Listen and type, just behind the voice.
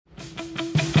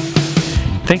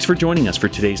Thanks for joining us for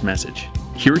today's message.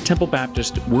 Here at Temple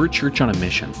Baptist, we're a church on a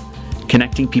mission,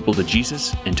 connecting people to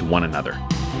Jesus and to one another.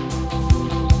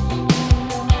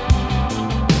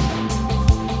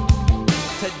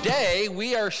 Today,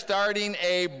 we are starting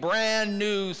a brand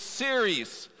new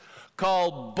series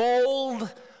called Bold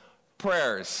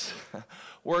Prayers.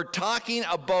 We're talking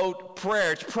about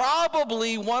prayer. It's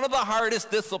probably one of the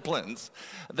hardest disciplines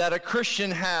that a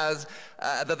Christian has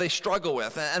that they struggle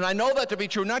with. And I know that to be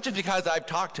true, not just because I've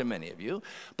talked to many of you,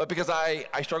 but because I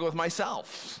struggle with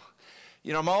myself.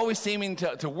 You know, I'm always seeming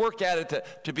to work at it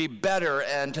to be better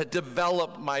and to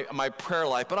develop my prayer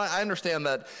life. But I understand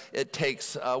that it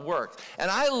takes work.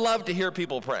 And I love to hear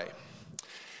people pray.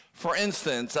 For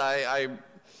instance, I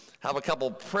have a couple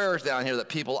prayers down here that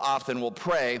people often will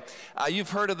pray.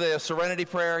 You've heard of the Serenity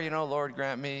Prayer, you know, Lord,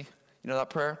 grant me, you know that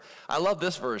prayer? I love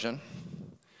this version.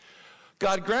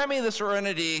 God, grant me the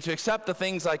serenity to accept the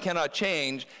things I cannot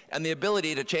change and the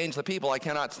ability to change the people I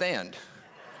cannot stand.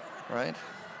 Right?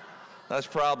 That's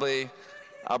probably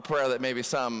a prayer that maybe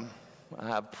some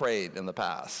have prayed in the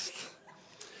past.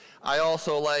 I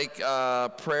also like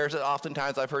prayers that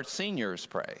oftentimes I've heard seniors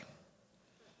pray.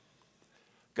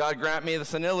 God, grant me the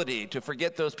senility to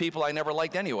forget those people I never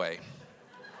liked anyway,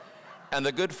 and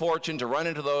the good fortune to run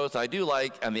into those I do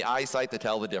like, and the eyesight to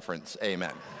tell the difference.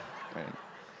 Amen. Right.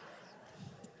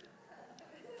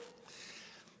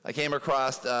 I came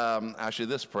across actually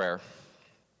this prayer.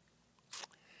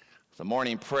 It's a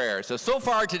morning prayer. It says, so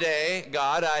far today,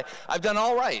 God, I've done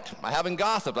all right. I haven't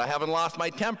gossiped. I haven't lost my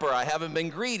temper. I haven't been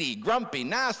greedy, grumpy,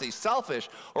 nasty, selfish,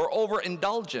 or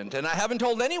overindulgent. And I haven't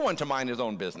told anyone to mind his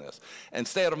own business and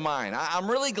stay out of mine. I'm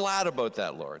really glad about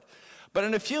that, Lord. But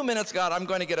in a few minutes, God, I'm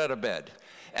going to get out of bed.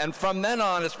 And from then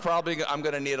on, I'm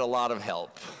going to need a lot of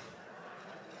help.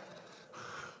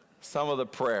 Some of the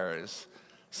prayers,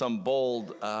 some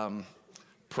bold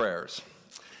prayers.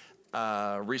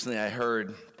 Recently, I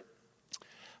heard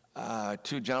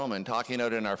two gentlemen talking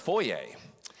out in our foyer.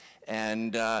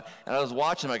 And I was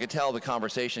watching them. I could tell the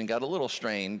conversation got a little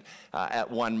strained at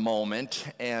one moment.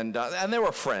 And they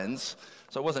were friends,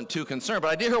 so I wasn't too concerned.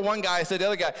 But I did hear one guy say to the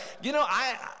other guy, you know,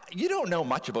 you don't know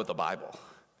much about the Bible.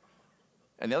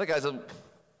 And the other guy said,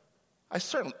 I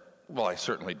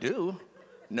certainly do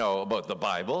know about the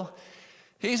Bible.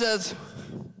 He says,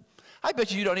 I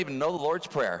bet you don't even know the Lord's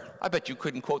Prayer. I bet you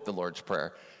couldn't quote the Lord's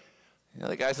Prayer. The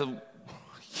other guy said,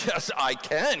 yes, I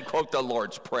can quote the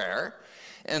Lord's Prayer.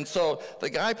 And so the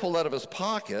guy pulled out of his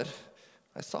pocket.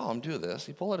 I saw him do this.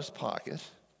 He pulled out his pocket,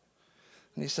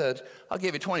 and he said, I'll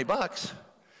give you $20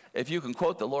 if you can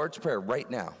quote the Lord's Prayer right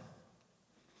now.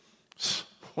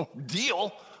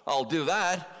 Deal. I'll do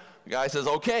that. The guy says,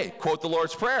 okay, quote the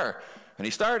Lord's Prayer. And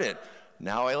he started,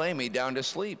 now I lay me down to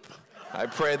sleep. I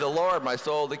pray the Lord my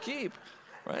soul to keep.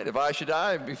 Right? If I should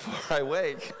die before I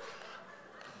wake,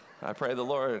 I pray the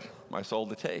Lord my soul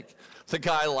to take. The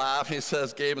guy laughed. He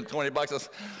says, gave him $20. Says,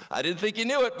 I didn't think you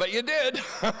knew it, but you did.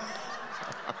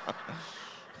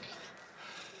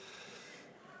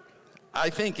 I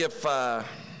think if I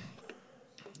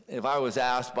was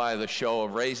asked by the show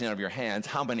of raising of your hands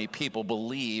how many people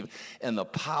believe in the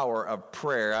power of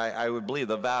prayer, I would believe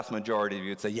the vast majority of you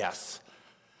would say yes.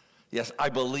 Yes, I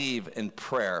believe in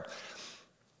prayer.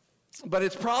 But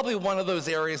it's probably one of those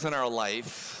areas in our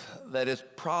life that is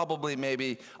probably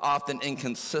maybe often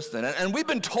inconsistent. And we've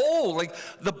been told, like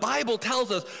the Bible tells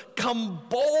us, come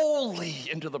boldly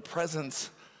into the presence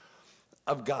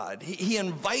of God. He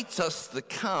invites us to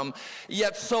come.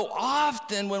 Yet so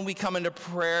often when we come into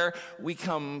prayer, we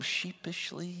come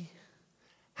sheepishly,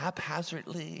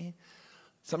 haphazardly,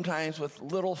 sometimes with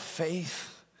little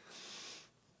faith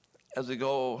as we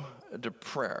go to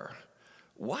prayer.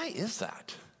 Why is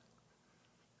that?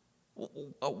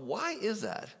 Why is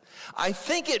that? I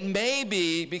think it may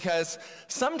be because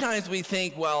sometimes we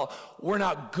think, well, we're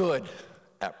not good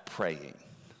at praying.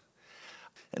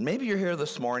 And maybe you're here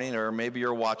this morning, or maybe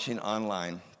you're watching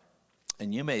online,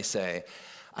 and you may say,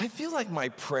 I feel like my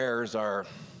prayers are,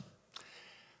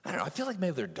 I feel like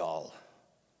maybe they're dull,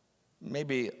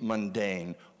 maybe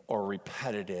mundane or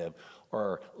repetitive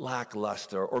or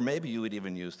lackluster, or maybe you would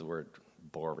even use the word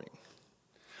boring.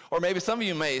 Or maybe some of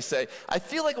you may say, I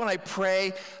feel like when I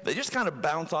pray, they just kind of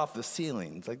bounce off the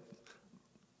ceiling. It's like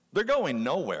they're going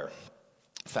nowhere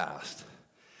fast.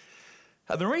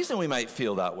 And the reason we might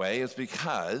feel that way is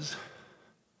because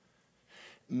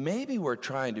maybe we're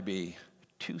trying to be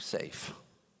too safe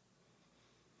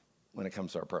when it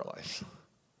comes to our prayer life.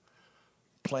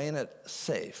 Playing it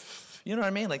safe. You know what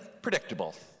I mean? Like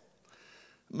predictable,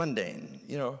 mundane,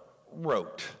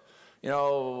 rote.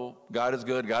 God is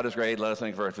good, God is great, let us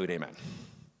thank for our food, amen.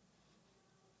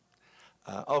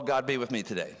 Oh, God, be with me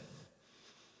today.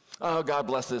 Oh, God,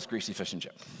 bless this greasy fish and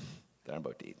chip that I'm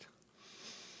about to eat.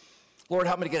 Lord,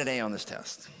 help me to get an A on this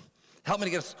test. Help me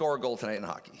to score a goal tonight in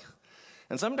hockey.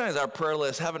 And sometimes our prayer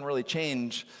lists haven't really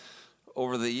changed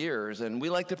over the years, and we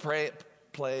like to play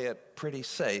it pretty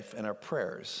safe in our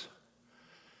prayers.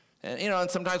 And, and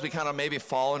sometimes we kind of maybe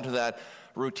fall into that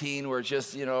routine where it's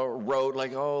just, rote,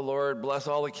 like, oh, Lord, bless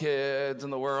all the kids in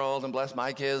the world, and bless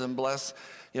my kids, and bless,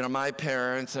 my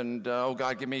parents, and, oh,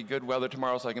 God, give me good weather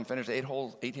tomorrow so I can finish 18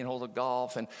 holes of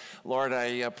golf, and, Lord,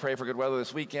 I pray for good weather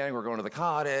this weekend. We're going to the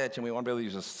cottage, and we want to be able to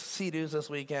use the Sea-Doos this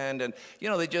weekend, and,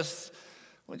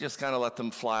 we just kind of let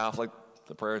them fly off like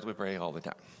the prayers we pray all the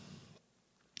time.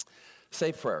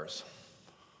 Safe prayers.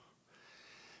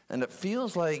 And it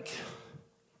feels like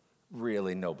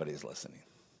really nobody's listening.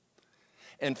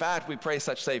 In fact, we pray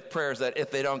such safe prayers that if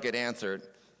they don't get answered,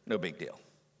 no big deal.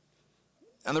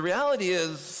 And the reality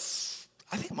is,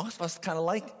 I think most of us kind of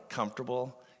like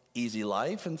comfortable, easy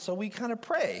life, and so we kind of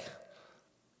pray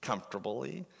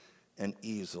comfortably and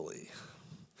easily.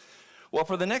 Well,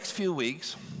 for the next few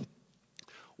weeks,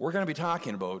 we're going to be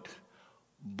talking about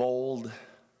bold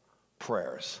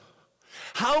prayers.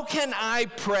 How can I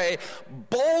pray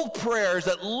bold prayers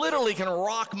that literally can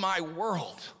rock my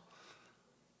world?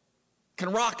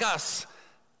 Can rock us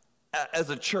as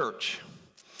a church?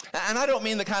 And I don't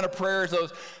mean the kind of prayers,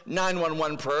 those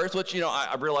 911 prayers, which,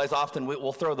 I realize often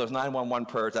we'll throw those 911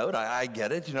 prayers out. I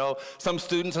get it. Some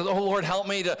students say, oh, Lord, help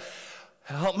me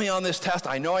on this test.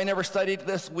 I know I never studied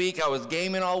this week. I was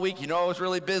gaming all week. I was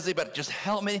really busy, but just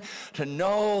help me to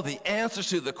know the answers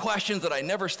to the questions that I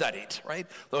never studied, right?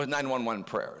 Those 911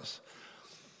 prayers.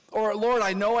 Or, Lord,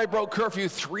 I know I broke curfew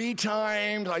 3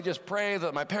 times. I just pray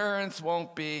that my parents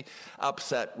won't be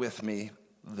upset with me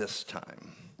this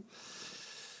time.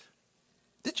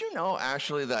 Did you know,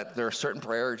 actually, that there are certain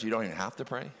prayers you don't even have to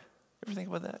pray? Ever think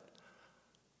about that?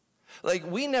 Like,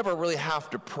 we never really have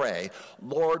to pray,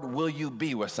 Lord, will you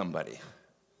be with somebody?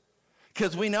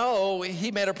 Because we know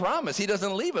he made a promise. He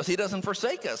doesn't leave us. He doesn't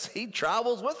forsake us. He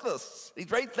travels with us.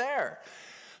 He's right there.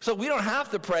 So we don't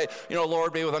have to pray,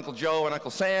 Lord, be with Uncle Joe and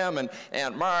Uncle Sam and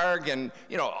Aunt Marg and,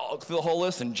 through the whole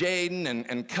list, and Jaden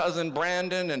and cousin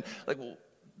Brandon, and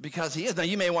because he is. Now,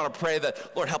 you may want to pray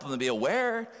that, Lord, help them to be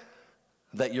aware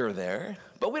that you're there.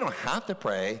 But we don't have to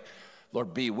pray,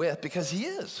 Lord, be with, because he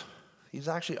is. He's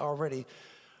actually already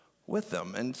with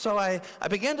them. And so I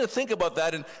began to think about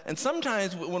that. And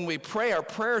sometimes when we pray, our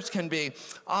prayers can be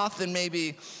often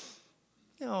maybe,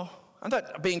 I'm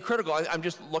not being critical. I'm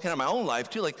just looking at my own life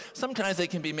too. Like sometimes they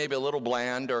can be maybe a little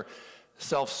bland or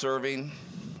self-serving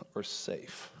or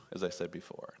safe, as I said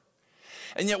before.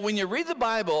 And yet when you read the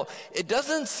Bible, it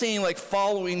doesn't seem like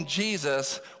following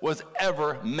Jesus was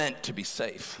ever meant to be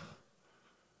safe.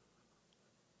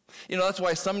 That's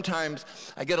why sometimes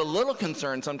I get a little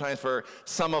concerned sometimes for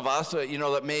some of us,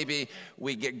 that maybe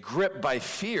we get gripped by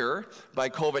fear by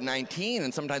COVID-19,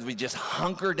 and sometimes we just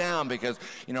hunker down because,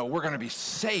 we're going to be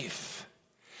safe.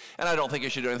 And I don't think you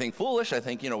should do anything foolish. I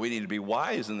think, we need to be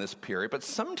wise in this period. But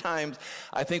sometimes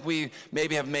I think we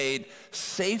maybe have made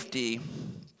safety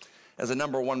as a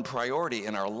number one priority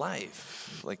in our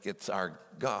life, like it's our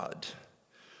God.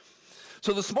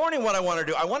 So this morning what I want to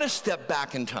do, I want to step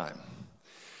back in time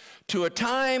to a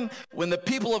time when the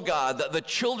people of God, the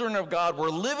children of God,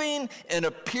 were living in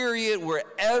a period where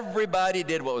everybody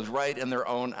did what was right in their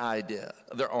own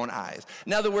eyes.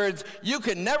 In other words, you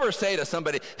can never say to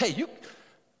somebody, hey, you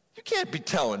can't be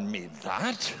telling me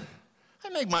that. I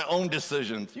make my own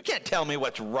decisions. You can't tell me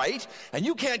what's right, and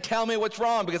you can't tell me what's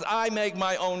wrong because I make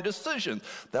my own decisions.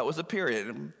 That was a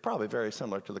period, probably very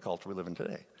similar to the culture we live in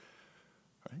today.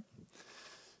 Right?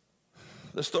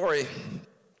 The story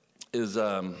is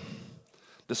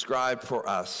described for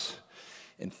us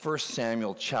in 1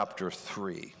 Samuel chapter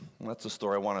 3. And that's the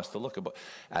story I want us to look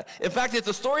at. In fact, it's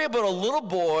a story about a little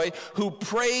boy who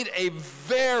prayed a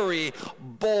very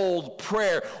bold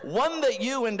prayer, one that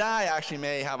you and I actually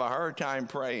may have a hard time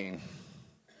praying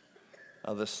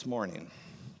this morning.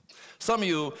 Some of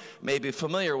you may be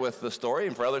familiar with the story,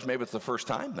 and for others, maybe it's the first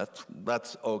time.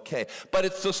 That's okay. But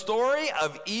it's the story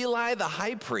of Eli the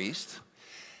high priest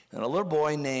and a little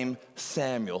boy named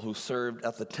Samuel who served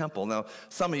at the temple. Now,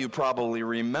 some of you probably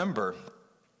remember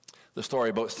the story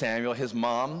about Samuel. His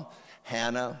mom,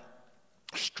 Hannah,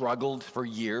 struggled for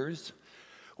years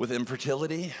with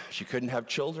infertility. She couldn't have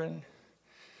children.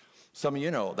 Some of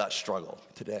you know that struggle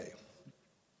today.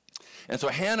 And so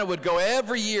Hannah would go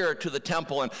every year to the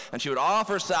temple, and she would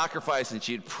offer sacrifice, and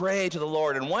she'd pray to the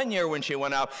Lord. And one year when she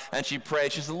went out and she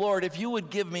prayed, she said, Lord, if you would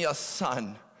give me a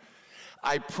son,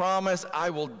 I promise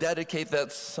I will dedicate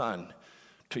that son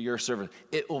to your servant.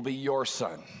 It will be your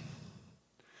son.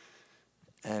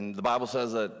 And the Bible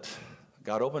says that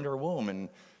God opened her womb and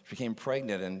she became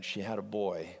pregnant and she had a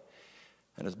boy.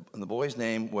 And the boy's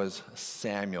name was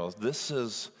Samuel. This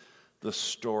is the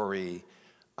story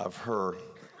of her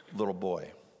little boy.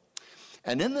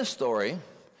 And in this story,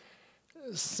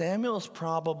 Samuel's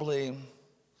probably,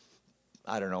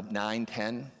 9,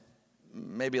 10,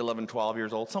 maybe 11, 12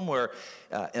 years old, somewhere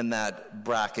in that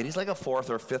bracket. He's like a 4th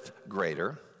or 5th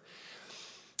grader.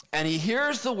 And he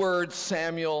hears the word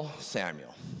Samuel,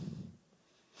 Samuel.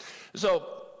 So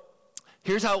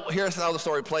here's how the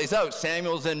story plays out.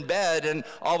 Samuel's in bed, and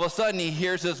all of a sudden he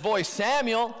hears his voice,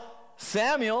 Samuel,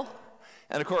 Samuel.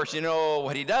 And of course, you know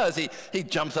what he does. He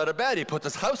jumps out of bed. He puts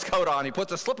his house coat on. He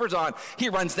puts his slippers on. He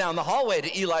runs down the hallway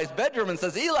to Eli's bedroom and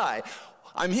says, Eli,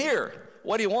 I'm here.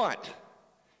 What do you want?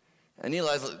 And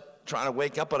Eli's trying to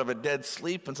wake up out of a dead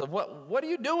sleep and said, what are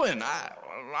you doing?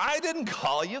 I didn't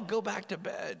call you. Go back to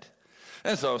bed.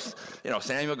 And so,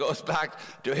 Samuel goes back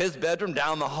to his bedroom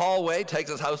down the hallway,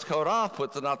 takes his house coat off,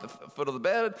 puts it at the foot of the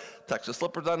bed, tucks his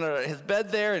slippers under his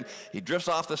bed there, and he drifts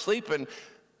off to sleep. And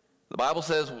the Bible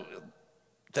says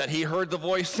that he heard the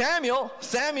voice, Samuel,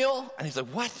 Samuel. And he's like,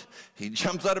 what? He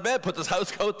jumps out of bed, puts his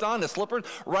house coat on, his slippers,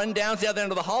 runs down to the other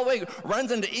end of the hallway,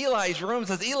 runs into Eli's room and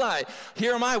says, Eli,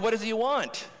 here am I. What does he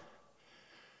want?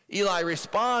 Eli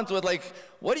responds with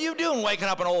what are you doing waking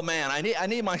up an old man? I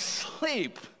need my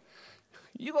sleep.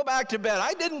 You go back to bed.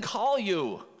 I didn't call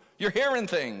you. You're hearing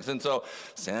things. And so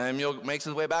Samuel makes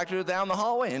his way back down the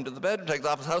hallway into the bedroom, takes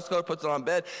off his house coat, puts it on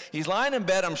bed. He's lying in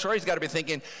bed. I'm sure he's got to be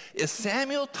thinking, is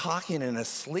Samuel talking in his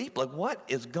sleep? What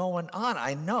is going on?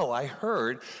 I know I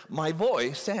heard my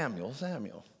voice, Samuel,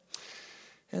 Samuel.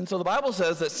 And so the Bible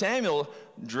says that Samuel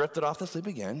drifted off to sleep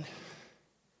again,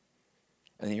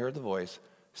 and he heard the voice,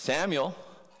 Samuel,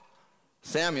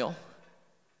 Samuel.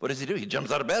 What does he do? He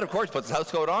jumps out of bed, of course, puts his house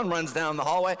coat on, runs down the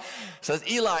hallway, says,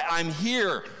 Eli, I'm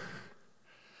here.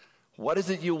 What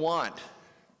is it you want?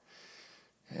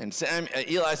 And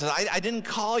Eli says, I didn't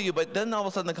call you, but then all of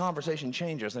a sudden the conversation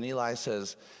changes, and Eli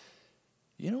says,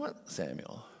 you know what,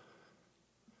 Samuel?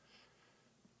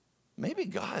 Maybe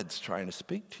God's trying to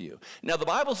speak to you. Now, the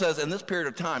Bible says in this period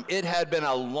of time, it had been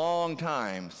a long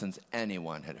time since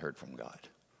anyone had heard from God.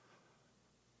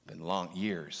 Been long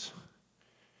years.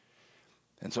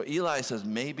 And so Eli says,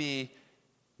 maybe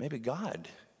God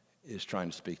is trying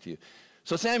to speak to you.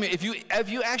 So Samuel, if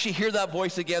you actually hear that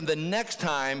voice again, the next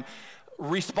time,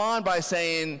 respond by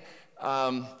saying,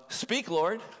 speak,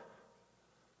 Lord,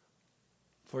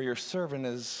 for your servant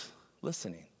is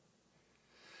listening.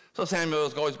 So Samuel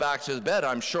goes back to his bed,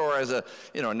 I'm sure, as a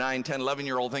 9, 10,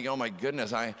 11-year-old thinking, oh my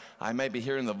goodness, I might be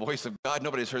hearing the voice of God.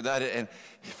 Nobody's heard that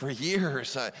for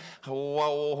years.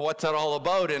 What's that all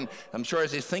about? And I'm sure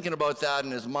as he's thinking about that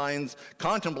and his mind's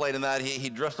contemplating that, he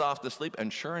drifts off to sleep.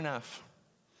 And sure enough,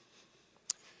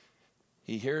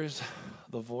 he hears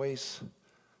the voice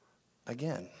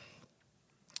again.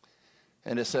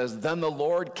 And it says, then the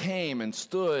Lord came and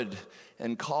stood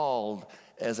and called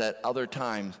as at other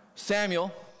times,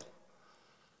 Samuel,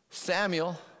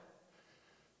 Samuel.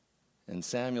 And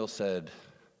Samuel said,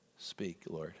 speak,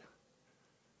 Lord,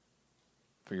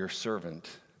 for your servant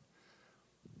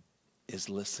is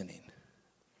listening.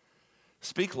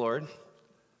 Speak, Lord,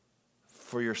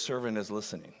 for your servant is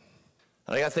listening.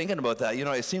 And I got thinking about that.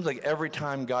 It seems like every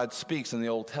time God speaks in the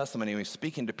Old Testament, and he's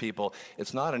speaking to people,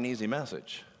 it's not an easy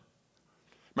message.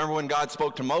 Remember when God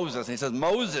spoke to Moses, and he says,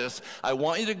 Moses, I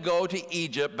want you to go to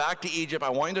Egypt, back to Egypt. I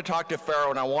want you to talk to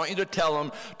Pharaoh, and I want you to tell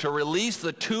him to release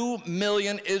the 2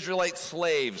 million Israelite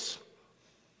slaves.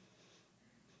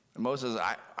 And Moses says,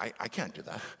 I can't do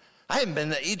that. I haven't been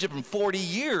to Egypt in 40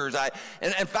 years.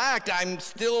 And in fact, I'm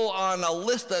still on a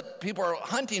list that people are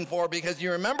hunting for, because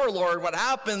you remember, Lord, what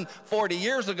happened 40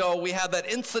 years ago. We had that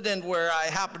incident where I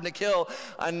happened to kill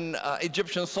an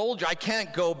Egyptian soldier. I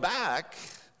can't go back.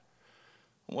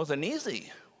 It wasn't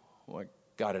easy what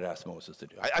God had asked Moses to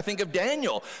do. I think of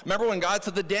Daniel. Remember when God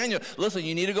said to Daniel, listen,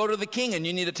 you need to go to the king and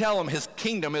you need to tell him his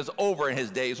kingdom is over and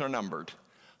his days are numbered.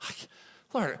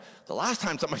 Lord, the last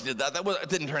time somebody did that, it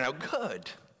didn't turn out good.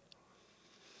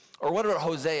 Or what about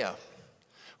Hosea?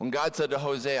 When God said to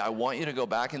Hosea, I want you to go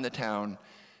back in the town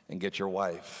and get your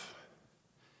wife.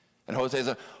 And Hosea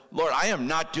said, Lord, I am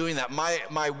not doing that.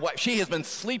 My wife, she has been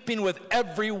sleeping with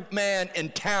every man in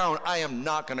town. I am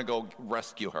not going to go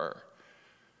rescue her.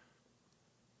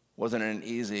 Wasn't an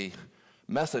easy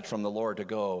message from the Lord to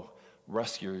go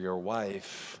rescue your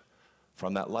wife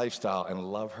from that lifestyle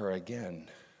and love her again.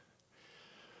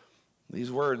 These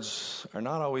words are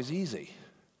not always easy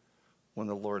when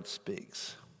the Lord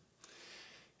speaks.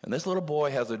 And this little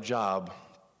boy has a job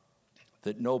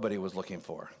that nobody was looking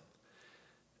for.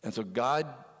 And so God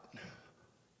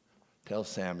tells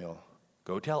Samuel,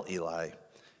 go tell Eli,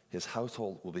 his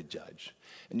household will be judged.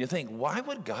 And you think, why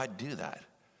would God do that?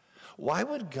 Why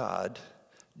would God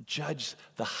judge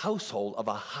the household of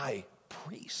a high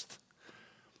priest?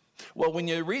 Well, when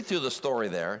you read through the story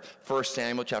there, 1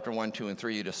 Samuel chapter 1, 2, and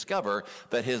 3, you discover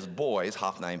that his boys,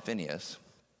 Hophni and Phinehas,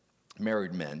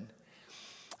 married men,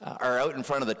 are out in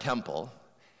front of the temple,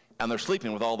 and they're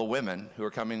sleeping with all the women who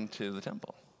are coming to the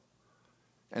temple.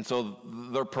 And so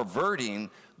they're perverting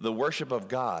the worship of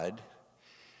God,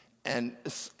 and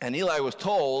Eli was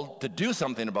told to do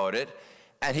something about it,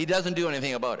 and he doesn't do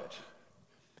anything about it.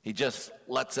 He just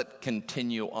lets it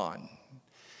continue on.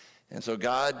 And so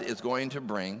God is going to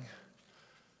bring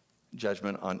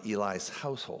judgment on Eli's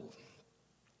household.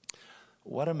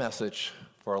 What a message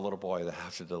for a little boy to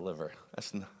have to deliver.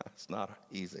 That's not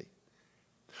easy.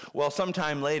 Well,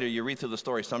 sometime later, you read through the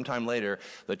story, sometime later,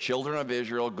 the children of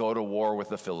Israel go to war with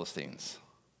the Philistines.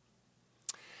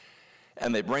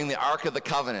 And they bring the Ark of the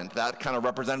Covenant. That kind of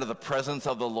represented the presence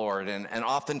of the Lord. And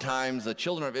oftentimes, the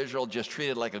children of Israel just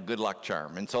treated it like a good luck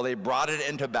charm. And so they brought it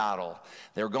into battle.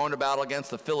 They were going to battle against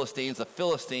the Philistines. The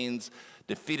Philistines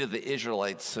defeated the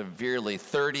Israelites severely.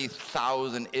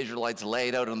 30,000 Israelites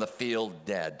laid out on the field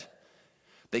dead.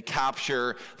 They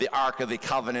capture the Ark of the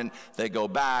Covenant. They go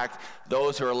back.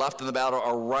 Those who are left in the battle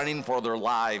are running for their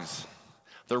lives.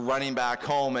 They're running back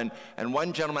home, and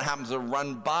one gentleman happens to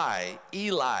run by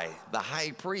Eli, the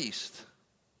high priest.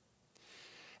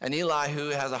 And Eli,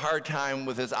 who has a hard time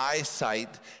with his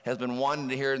eyesight, has been wanting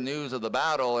to hear news of the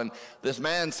battle. And this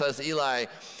man says to Eli,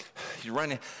 "You're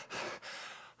running.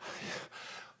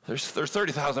 There's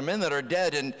 30,000 men that are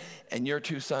dead, and your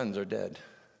two sons are dead,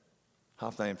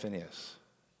 Hophni and Phinehas."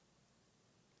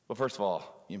 Well, first of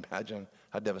all, you imagine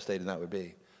how devastating that would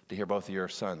be to hear both of your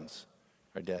sons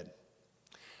are dead.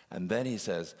 And then he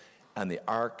says, and the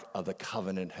Ark of the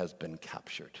Covenant has been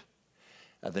captured.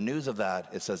 At the news of that,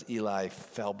 it says Eli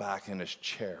fell back in his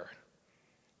chair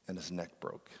and his neck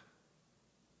broke.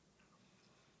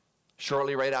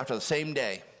 Shortly right after the same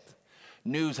day,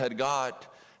 news had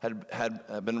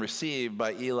been received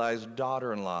by Eli's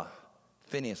daughter-in-law,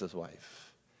 Phinehas'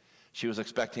 wife. She was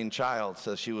expecting a child,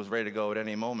 so she was ready to go at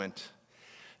any moment.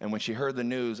 And when she heard the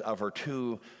news of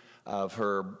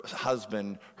her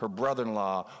husband, her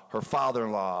brother-in-law, her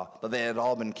father-in-law, that they had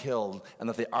all been killed and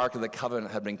that the Ark of the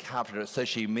Covenant had been captured, it says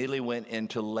she immediately went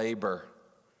into labor.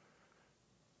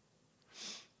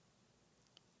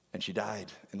 And she died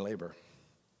in labor,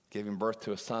 giving birth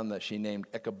to a son that she named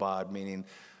Ichabod, meaning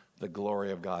the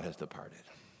glory of God has departed.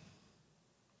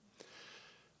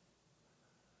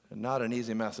 Not an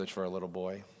easy message for a little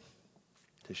boy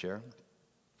to share.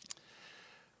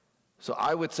 So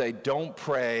I would say, don't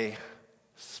pray,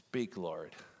 speak,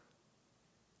 Lord,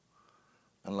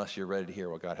 unless you're ready to hear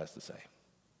what God has to say.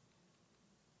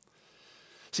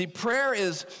 See, prayer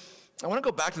is, I want to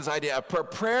go back to this idea of prayer.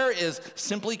 Prayer is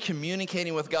simply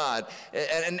communicating with God.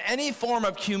 And any form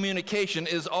of communication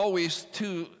is always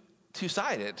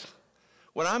two-sided.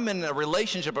 When I'm in a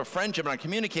relationship, a friendship, and I'm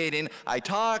communicating, I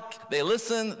talk, they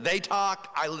listen, they talk,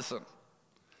 I listen.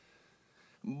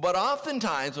 But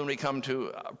oftentimes when we come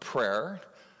to prayer,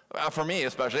 for me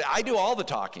especially, I do all the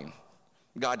talking.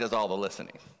 God does all the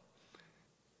listening.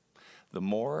 The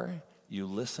more you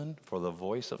listen for the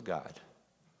voice of God,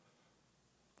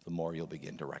 the more you'll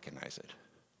begin to recognize it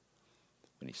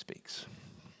when he speaks.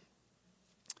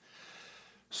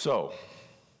 So,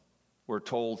 we're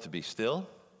told to be still.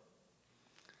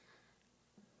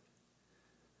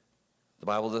 The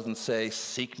Bible doesn't say,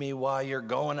 seek me while you're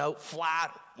going out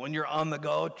flat. When you're on the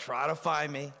go, try to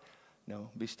find me. No,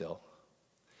 be still.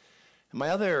 And my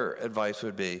other advice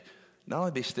would be, not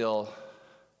only be still,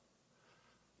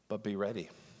 but be ready.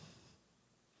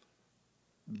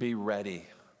 Be ready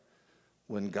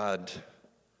when God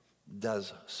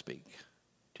does speak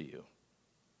to you.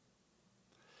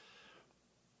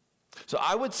 So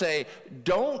I would say,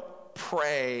 don't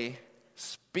pray,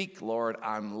 speak, Lord,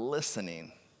 I'm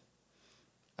listening,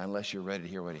 unless you're ready to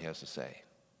hear what he has to say.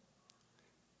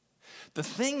 The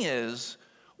thing is,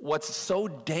 what's so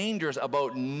dangerous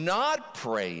about not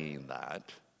praying that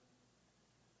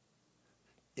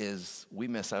is we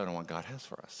miss out on what God has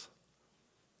for us.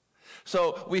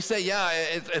 So we say, yeah,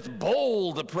 it's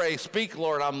bold to pray, speak,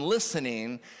 Lord, I'm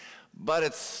listening, but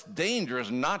it's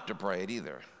dangerous not to pray it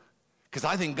either. Because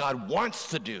I think God wants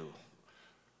to do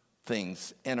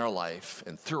things in our life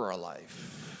and through our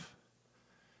life.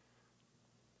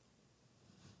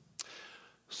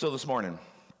 So this morning,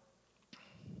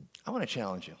 I want to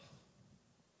challenge you.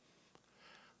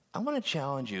 I want to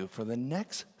challenge you for the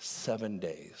next 7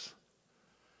 days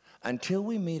Until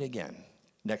we meet again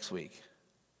next week,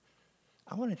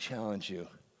 I want to challenge you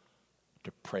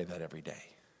to pray that every day.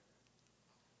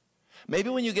 Maybe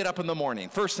when you get up in the morning,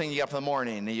 first thing you get up in the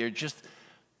morning, and you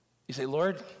say,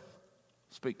 Lord,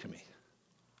 speak to me.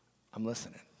 I'm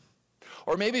listening.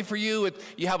 Or maybe for you,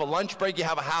 you have a lunch break, you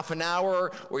have a half an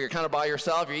hour where you're kind of by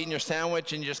yourself, you're eating your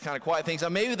sandwich, and you just kind of quiet things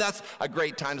out. Maybe that's a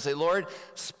great time to say, Lord,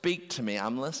 speak to me.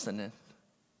 I'm listening.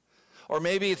 Or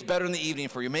maybe it's better in the evening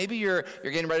for you. Maybe you're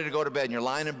getting ready to go to bed, and you're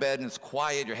lying in bed, and it's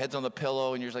quiet, your head's on the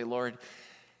pillow, and you're just like, Lord,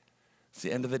 it's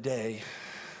the end of the day.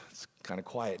 It's kind of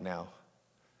quiet now.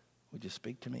 Would you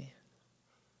speak to me?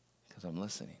 Because I'm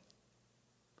listening.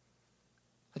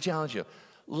 I challenge you.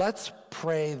 Let's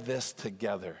pray this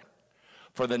together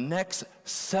for the next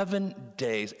 7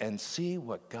 days and see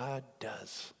what God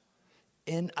does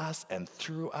in us and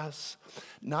through us,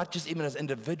 not just even as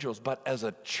individuals, but as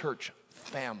a church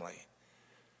family.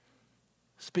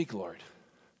 Speak, Lord.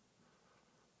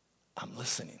 I'm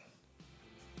listening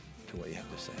to what you have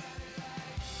to say.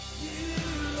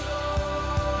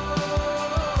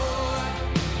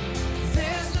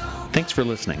 Thanks for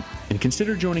listening, and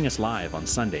consider joining us live on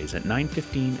Sundays at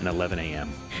 9:15 and 11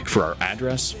 a.m. For our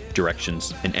address,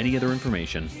 directions, and any other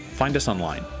information, find us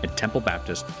online at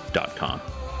templebaptist.com.